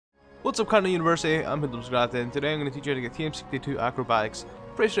What's up, Canada University? I'm Hidlumsgrat, and today I'm going to teach you how to get TM62 Acrobatics.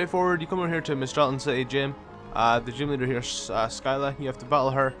 Pretty straightforward. You come over here to Miss Jotlin's City Gym. The gym leader here is Skyla. You have to battle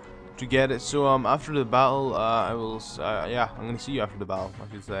her to get it. So after the battle, I'm going to see you after the battle, I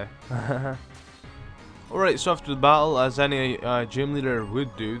should say. Alright, so after the battle, as any gym leader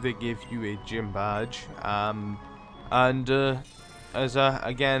would do, they give you a gym badge. As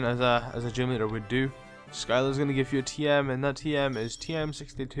a gym leader would do, Skylar's going to give you a TM, and that TM is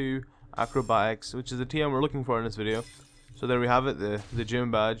TM62 Acrobatics, which is the TM we're looking for in this video. So there we have it, the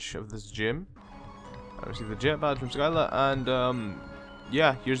gym badge of this gym. I received the jet badge from Skylar, and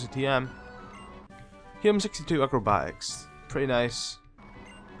yeah, here's the TM. TM62 Acrobatics, pretty nice.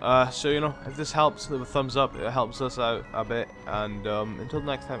 So you know, if this helps, leave a thumbs up. It helps us out a bit, and until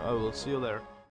next time, I will see you there.